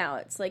know now.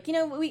 It's like,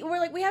 we're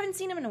like, we haven't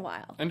seen him in a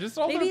while. And just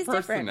all their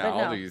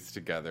personalities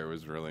together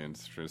was really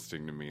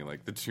interesting to me.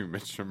 Like the two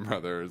Mitchum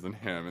brothers and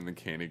him and the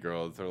Candy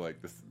Girls are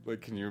like this.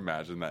 Like, can you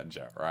imagine that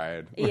jet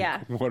ride?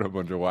 Like, what a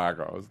bunch of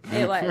wackos.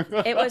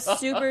 It was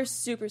super,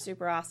 super,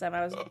 super awesome.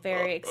 I was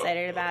very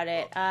excited about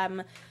it.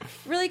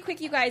 Really quick,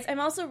 you guys, I'm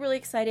also really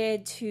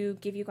excited to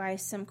give you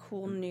guys some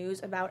cool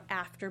news about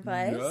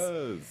AfterBuzz.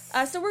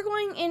 Yes. So we're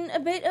going in a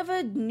bit of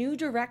a new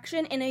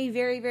direction in a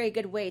very, very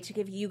good way to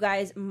give you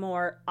guys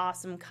more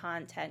awesome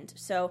content.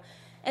 So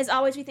as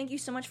always, we thank you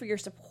so much for your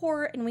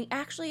support, and we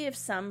actually have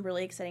some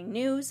really exciting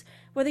news.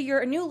 Whether you're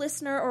a new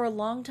listener or a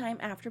longtime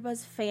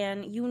AfterBuzz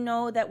fan, you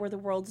know that we're the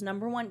world's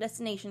 #1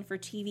 destination for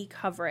TV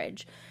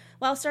coverage.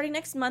 Well, starting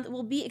next month,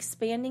 we'll be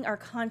expanding our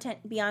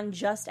content beyond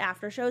just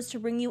after shows to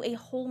bring you a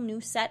whole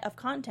new set of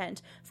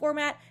content,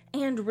 format,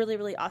 and really,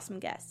 really awesome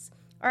guests.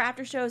 Our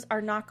after shows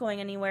are not going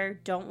anywhere.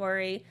 Don't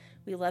worry.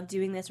 We love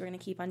doing this. We're going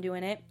to keep on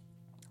doing it.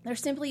 They're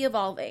simply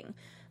evolving.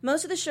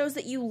 Most of the shows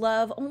that you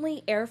love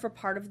only air for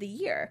part of the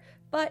year,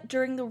 but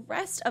during the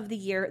rest of the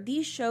year,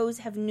 these shows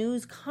have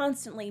news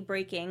constantly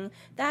breaking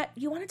that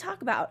you want to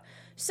talk about.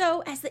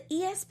 So, as the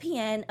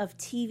ESPN of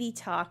TV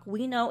talk,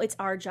 we know it's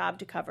our job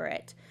to cover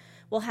it.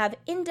 We'll have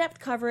in-depth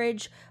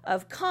coverage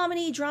of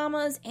comedy,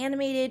 dramas,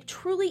 animated,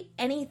 truly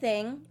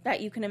anything that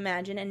you can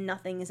imagine, and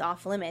nothing is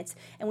off limits.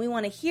 And we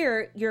want to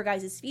hear your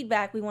guys'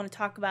 feedback. We want to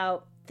talk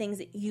about things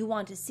that you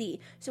want to see.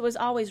 So as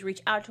always,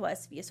 reach out to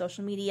us via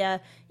social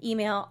media,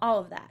 email, all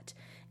of that.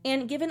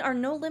 And given our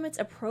no limits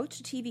approach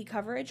to TV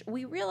coverage,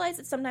 we realize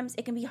that sometimes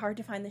it can be hard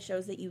to find the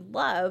shows that you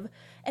love,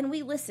 and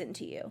we listen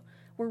to you.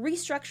 We're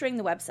restructuring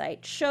the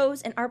website,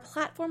 shows, and our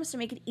platforms to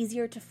make it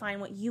easier to find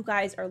what you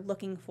guys are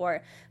looking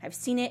for. I've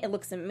seen it. It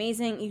looks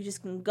amazing. You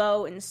just can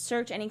go and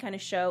search any kind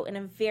of show in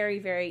a very,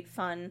 very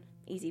fun,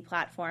 easy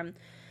platform.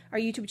 Our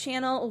YouTube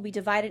channel will be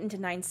divided into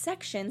 9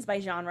 sections by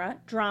genre: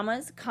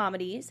 dramas,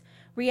 comedies,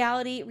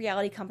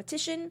 reality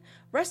competition,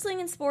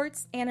 wrestling and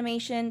sports,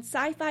 animation,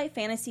 sci-fi,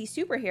 fantasy,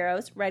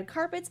 superheroes, red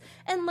carpets,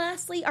 and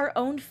lastly, our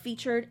own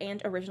featured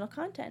and original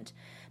content.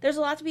 There's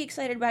a lot to be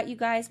excited about, you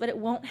guys, but it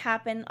won't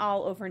happen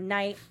all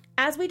overnight.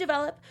 As we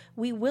develop,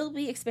 we will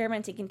be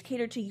experimenting and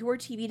cater to your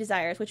TV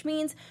desires, which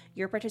means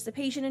your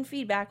participation and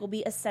feedback will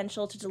be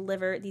essential to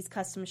deliver these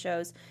custom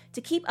shows.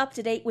 To keep up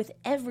to date with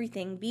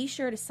everything, be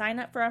sure to sign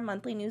up for our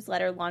monthly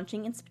newsletter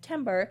launching in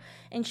September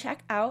and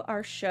check out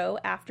our show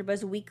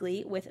AfterBuzz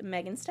Weekly with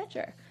Megan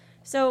Stetcher.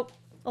 So,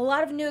 a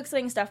lot of new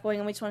exciting stuff going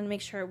on. We just wanted to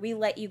make sure we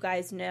let you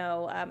guys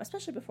know,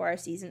 especially before our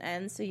season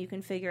ends, so you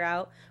can figure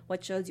out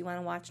what shows you want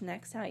to watch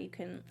next, how you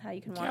can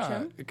watch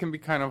them. It can be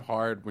kind of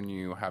hard when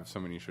you have so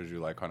many shows you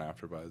like on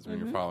AfterBuzz, when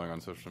you're following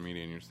on social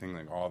media and you're seeing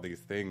like all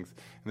these things.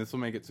 And this will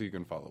make it so you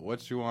can follow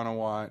what you want to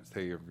watch.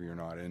 Say if you're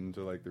not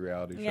into like the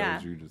reality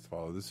shows, you just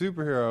follow the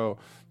superhero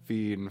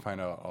feed and find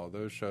out all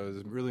those shows.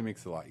 It really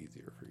makes it a lot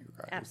easier for you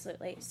guys.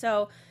 Absolutely.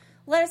 So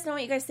let us know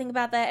what you guys think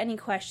about that. Any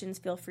questions,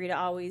 feel free to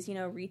always,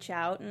 reach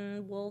out,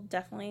 and we'll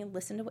definitely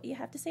listen to what you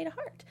have to say to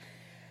heart.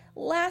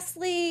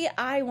 Lastly,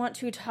 I want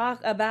to talk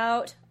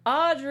about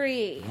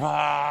Audrey.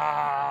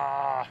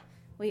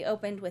 We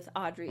opened with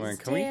Audrey's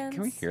dance.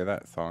 Can we hear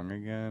that song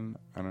again?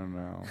 I don't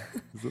know.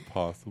 Is it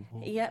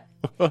possible? Yep.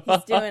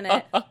 He's doing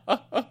it.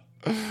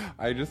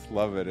 I just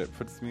love it. It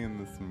puts me in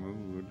this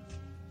mood.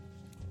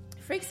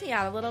 Freaks me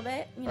out a little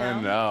bit,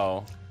 I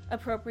know.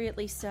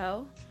 Appropriately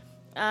so.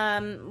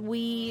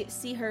 We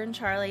see her and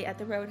Charlie at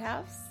the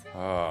Roadhouse.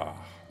 Oh,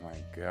 my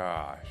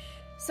gosh.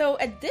 So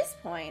at this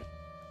point,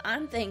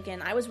 I'm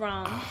thinking I was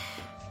wrong.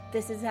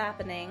 This is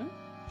happening.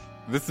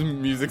 This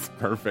music's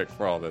perfect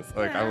for all this.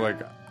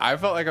 I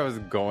felt like I was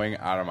going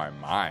out of my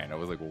mind. I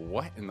was like,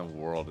 what in the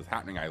world is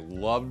happening? I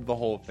loved the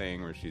whole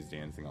thing where she's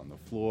dancing on the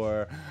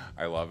floor.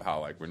 I love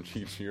how, when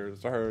she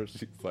cheers to her,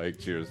 she's like,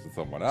 cheers to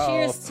someone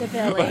else. Cheers to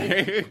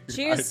Billy.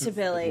 Cheers to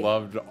Billy.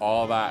 Loved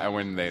all that. And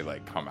when they,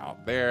 come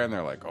out there and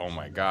they're like, oh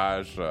my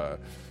gosh,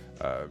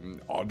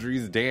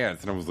 Audrey's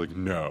dance. And I was like,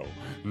 no.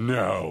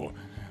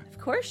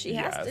 Of course she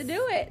has to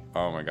do it.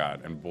 Oh my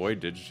god, and boy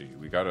did she.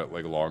 We got a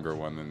longer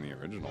one than the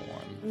original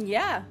one.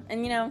 Yeah,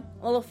 and a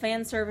little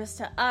fan service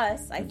to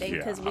us, I think,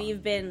 because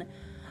we've been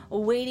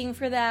waiting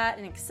for that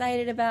and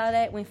excited about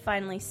it. We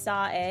finally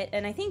saw it,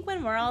 and I think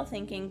when we're all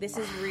thinking this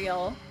is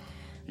real.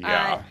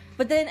 Yeah.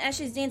 But then as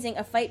she's dancing,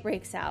 a fight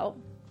breaks out.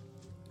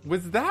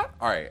 Was that...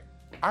 Alright,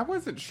 I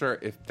wasn't sure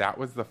if that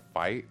was the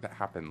fight that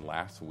happened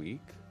last week.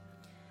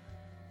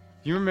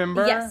 You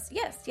remember? Yes.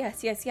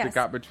 It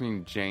got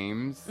between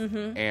James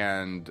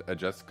and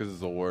Jessica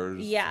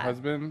Zor's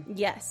husband?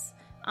 Yes.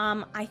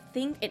 I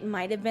think it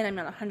might have been. I'm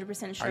not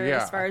 100% sure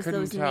as far as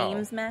those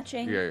names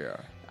matching. Yeah.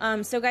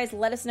 So guys,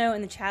 let us know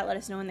in the chat. Let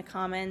us know in the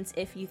comments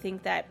if you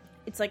think that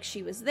it's like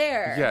she was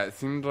there. Yeah, it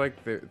seemed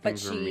like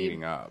things were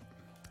meeting up.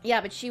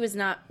 Yeah, but she was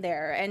not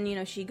there.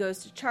 And, she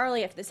goes to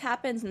Charlie after this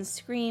happens and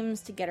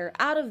screams to get her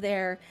out of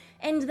there.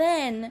 And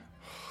then...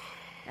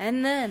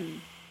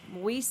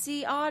 we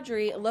see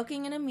Audrey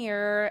looking in a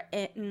mirror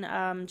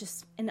in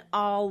just an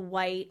all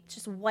white,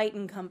 just white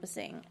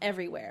encompassing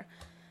everywhere.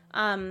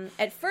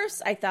 At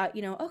first, I thought,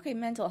 okay,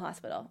 mental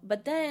hospital.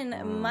 But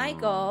then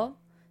Michael...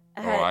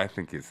 I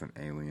think it's an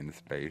alien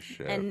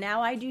spaceship. And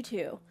now I do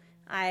too.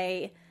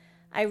 I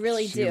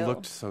really do. She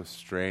looked so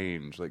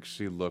strange.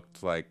 She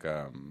looked like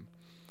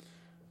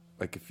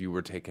if you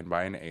were taken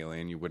by an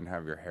alien, you wouldn't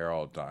have your hair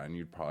all done.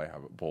 You'd probably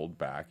have it pulled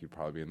back. You'd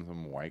probably be in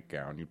some white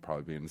gown. You'd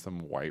probably be in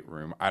some white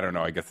room. I don't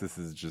know. I guess this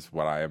is just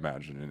what I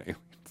imagine an alien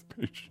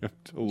spaceship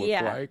to look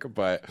like.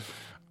 But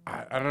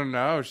I don't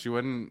know. She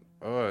wouldn't.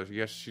 Oh,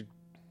 yes, she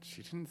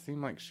didn't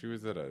seem like she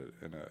was in a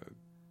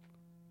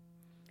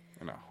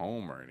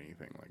home or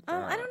anything like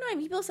that. I don't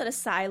know. People said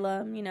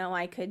asylum.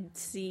 I could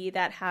see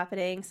that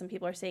happening. Some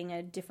people are saying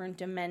a different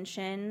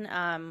dimension,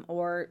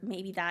 or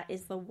maybe that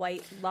is the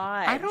White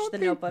Lodge. I don't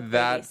think Notebook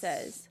baby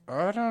says.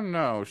 I don't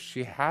know.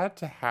 She had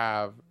to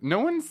have. No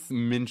one's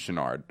mentioned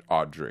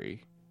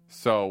Audrey,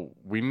 so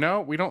we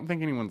don't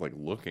think anyone's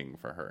looking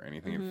for her or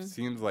anything. It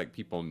seems like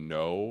people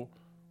know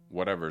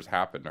whatever's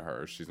happened to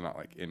her. She's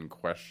not in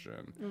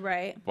question,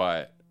 right?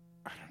 But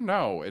I don't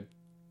know.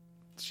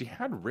 She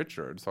had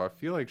Richard, so I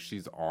feel like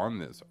she's on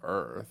this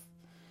earth,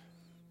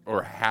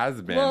 or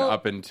has been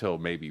up until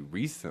maybe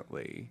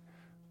recently.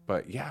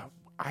 But yeah,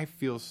 I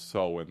feel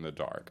so in the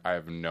dark. I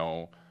have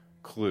no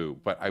clue.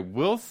 But I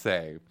will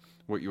say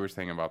what you were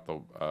saying about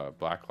the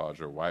Black Lodge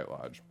or White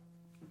Lodge.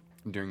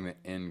 During the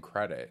end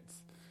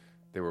credits,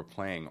 they were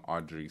playing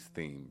Audrey's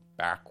theme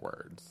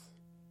backwards.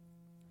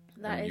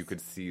 And you could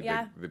see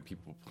the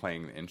people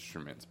playing the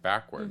instruments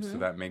backwards. So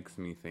that makes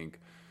me think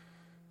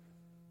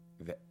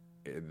that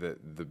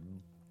the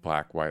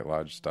Black White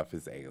Lodge stuff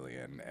is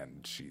alien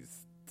and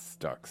she's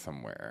stuck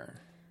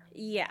somewhere.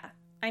 Yeah.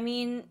 I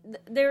mean,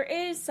 there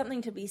is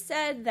something to be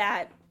said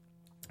that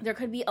there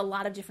could be a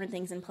lot of different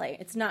things in play.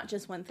 It's not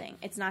just one thing.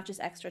 It's not just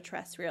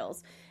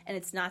extraterrestrials, and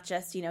it's not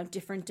just,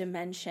 different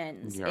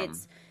dimensions. Yeah.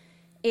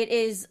 It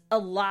is a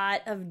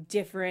lot of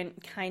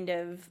different kind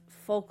of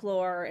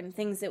folklore and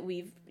things that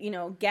we've,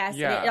 guessed.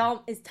 Yeah. And it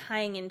all is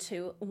tying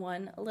into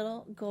one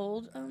little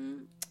gold,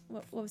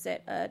 what was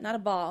it? Not a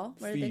ball.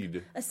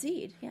 Seed. A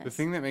seed, yes. The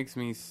thing that makes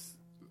me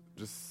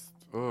just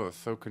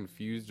so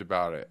confused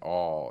about it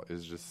all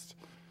is just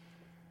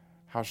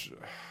how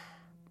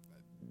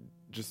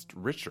just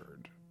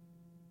Richard.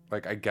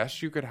 Like, I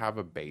guess you could have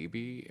a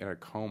baby in a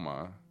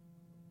coma,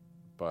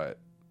 but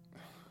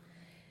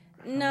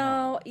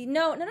No.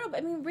 But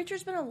I mean,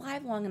 Richard's been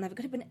alive long enough. It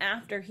could have been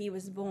after he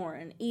was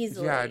born,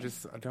 easily. yeah,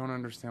 I don't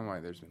understand why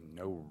there's been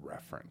no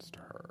reference to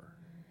her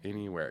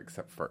anywhere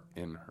except for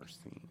in her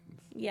scenes.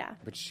 Yeah.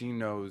 But she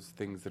knows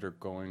things that are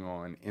going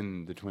on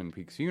in the Twin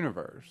Peaks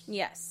universe.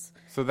 Yes.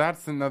 So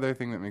that's another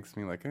thing that makes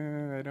me like,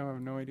 I don't have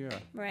no idea.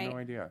 Right. No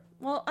idea.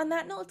 Well, on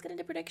that note, let's get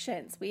into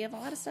predictions. We have a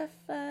lot of stuff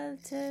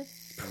to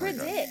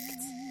predict.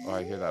 Oh,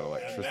 I hear that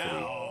electricity.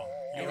 Now,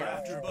 your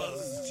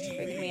AfterBuzz TV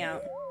Freaking me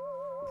out.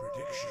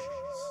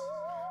 predictions.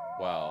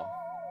 Well,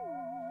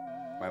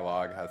 my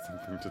log has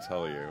something to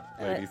tell you.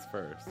 Ladies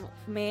first.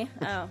 Me?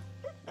 Oh.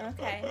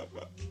 Okay.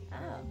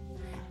 Oh.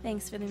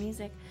 Thanks for the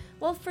music.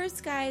 Well,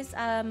 first, guys,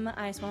 I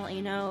just want to let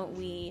you know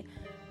we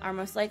are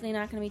most likely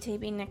not going to be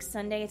taping next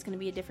Sunday. It's going to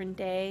be a different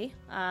day.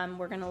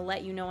 We're going to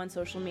let you know on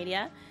social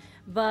media.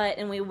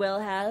 And we will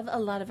have a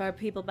lot of our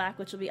people back,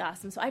 which will be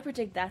awesome. So I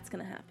predict that's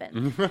going to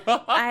happen.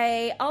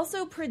 I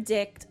also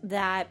predict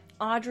that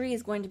Audrey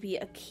is going to be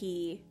a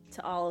key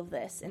to all of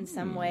this in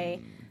some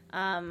way.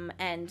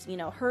 And,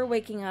 her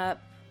waking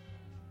up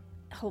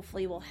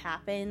hopefully will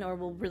happen, or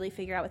we'll really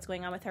figure out what's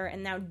going on with her.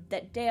 And now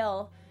that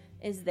Dale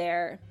is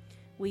there,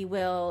 we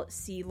will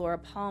see Laura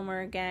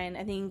Palmer again.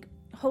 I think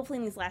hopefully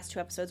in these last 2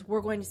 episodes,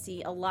 we're going to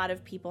see a lot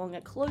of people and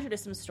get closure to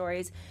some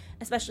stories,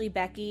 especially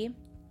Becky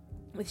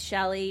with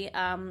Shelley.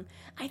 I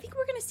think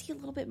we're going to see a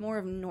little bit more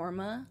of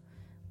Norma,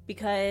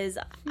 because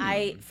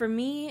for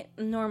me,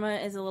 Norma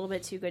is a little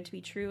bit too good to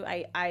be true.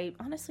 I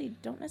honestly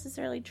don't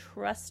necessarily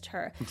trust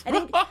her. I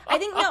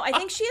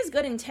think she has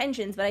good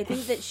intentions, but I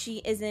think that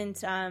she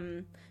isn't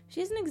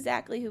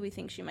exactly who we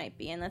think she might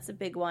be, and that's a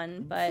big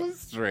one. But This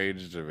is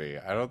strange to me.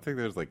 I don't think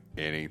there's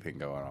anything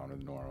going on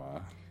with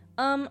Norma.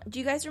 do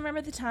you guys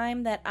remember the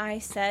time that I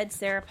said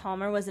Sarah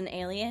Palmer was an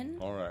alien?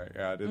 All right,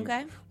 yeah, I didn't.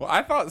 Okay. Well,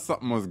 I thought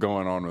something was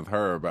going on with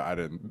her, but I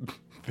didn't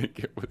think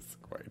it was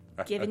quite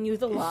that. Giving you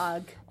the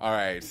log. All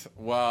right.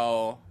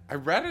 Well, I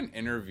read an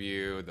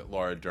interview that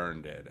Laura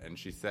Dern did, and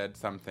she said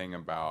something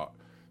about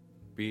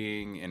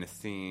being in a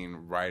scene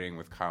riding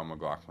with Kyle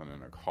MacLachlan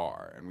in a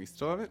car, and we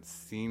still haven't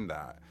seen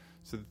that.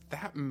 So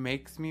that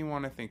makes me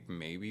want to think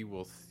maybe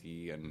we'll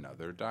see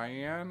another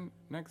Diane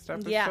next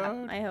episode.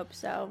 Yeah, I hope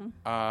so.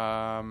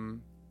 I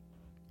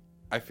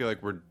feel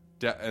like we're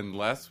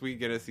unless we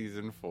get a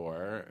season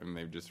 4 and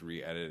they've just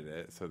re-edited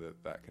it so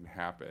that can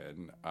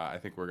happen. I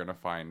think we're gonna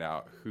find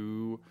out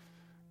who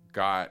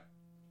got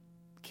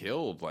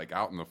killed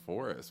out in the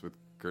forest with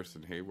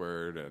Kirsten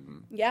Hayward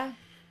and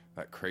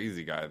that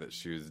crazy guy that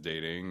she was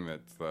dating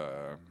that's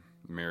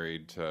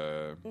married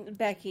to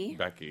Becky.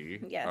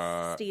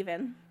 Yes,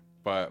 Steven.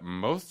 But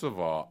most of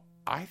all,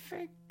 I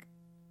think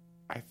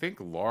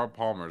Laura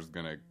Palmer's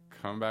gonna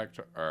come back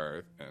to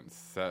Earth and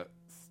set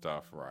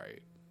stuff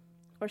right.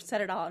 Or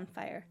set it all on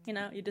fire.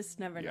 You just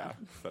never know. Yeah,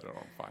 set it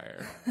on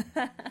fire.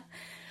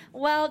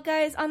 Well,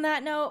 guys, on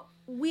that note,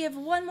 we have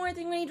one more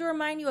thing we need to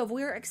remind you of.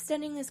 We're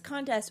extending this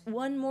contest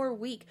one more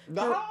week.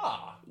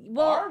 Are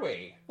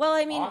we? Well,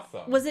 I mean,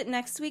 Awesome. Was it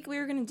next week we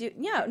were going to do?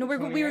 Yeah, no, we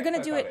were going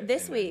to do it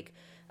this week.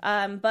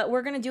 But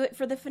we're going to do it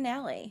for the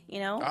finale,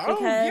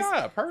 because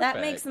perfect.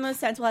 that makes the most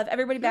sense. We'll have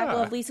everybody back. Yeah.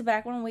 We'll have Lisa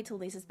back. We'll wait till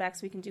Lisa's back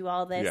so we can do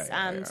all this.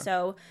 Yeah.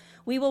 So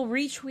we will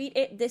retweet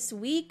it this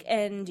week,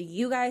 and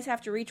you guys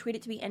have to retweet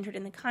it to be entered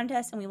in the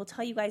contest, and we will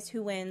tell you guys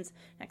who wins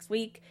next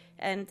week.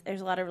 And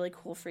there's a lot of really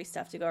cool free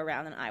stuff to go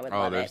around, and I would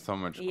love it. Oh, there's so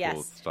much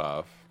cool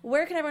stuff.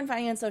 Where can everyone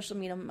find you on social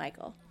media,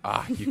 Michael?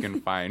 You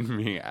can find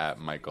me at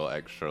Michael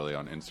X Shirley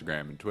on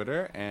Instagram and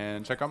Twitter,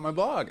 and check out my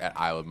blog at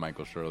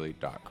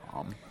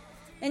ilovemichaelshirley.com.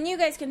 And you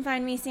guys can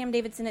find me, Sam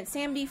Davidson, at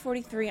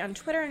SamD43 on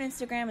Twitter and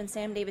Instagram, and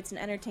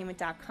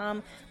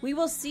SamDavidsonEntertainment.com. We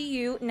will see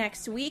you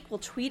next week. We'll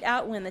tweet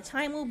out when the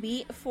time will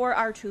be for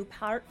our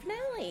 2-part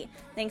finale.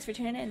 Thanks for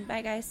tuning in.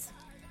 Bye, guys.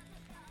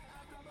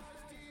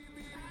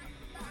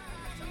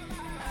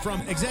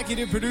 From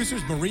executive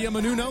producers Maria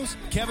Menounos,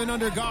 Kevin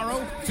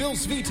Undergaro, Phil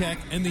Svitek,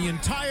 and the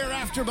entire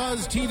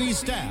AfterBuzz TV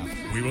staff,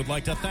 we would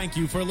like to thank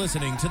you for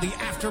listening to the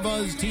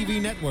AfterBuzz TV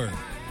network.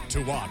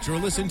 To watch or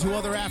listen to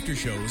other after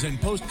shows and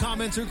post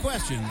comments or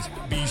questions,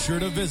 be sure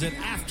to visit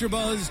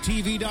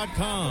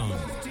AfterBuzzTV.com.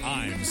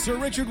 I'm Sir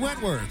Richard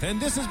Wentworth, and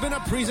this has been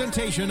a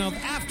presentation of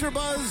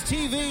AfterBuzz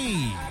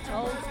TV.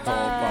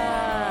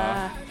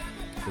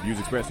 The views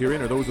expressed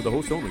herein are those of the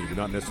host only and do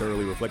not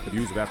necessarily reflect the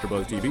views of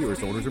AfterBuzz TV or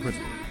its owners or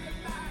principals.